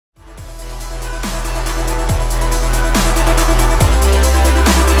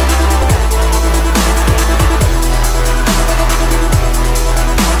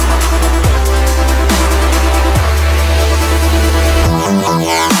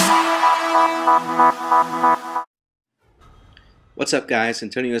What's up guys,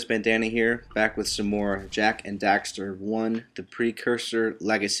 Antonio's Bandana here, back with some more Jak and Daxter 1, the Precursor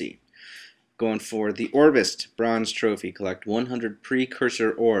Legacy. Going for the Orbist Bronze Trophy, collect 100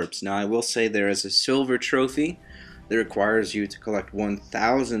 Precursor Orbs. Now I will say there is a Silver Trophy that requires you to collect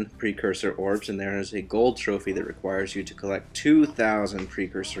 1,000 Precursor Orbs, and there is a Gold Trophy that requires you to collect 2,000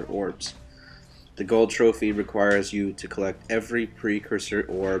 Precursor Orbs. The Gold Trophy requires you to collect every Precursor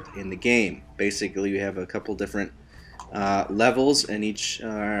Orb in the game. Basically you have a couple different levels in each,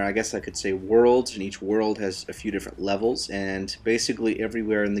 I guess I could say worlds, and each world has a few different levels, and basically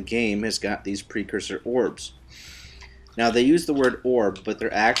everywhere in the game has got these Precursor Orbs. Now they use the word orb, but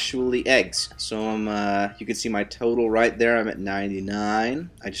they're actually eggs. So you can see my total right there. I'm at 99.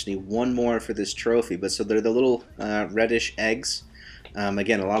 I just need one more for this trophy, but so they're the little reddish eggs.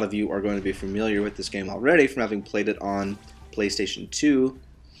 Again, a lot of you are going to be familiar with this game already from having played it on PlayStation 2.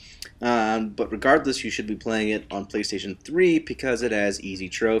 But regardless, you should be playing it on PlayStation 3 because it has easy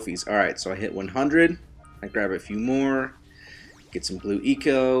trophies. Alright, so I hit 100. I grab a few more, get some blue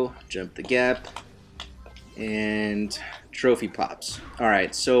eco, jump the gap, and trophy pops.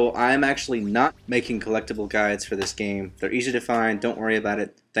 Alright, so I'm actually not making collectible guides for this game. They're easy to find, don't worry about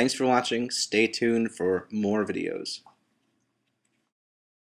it. Thanks for watching, stay tuned for more videos.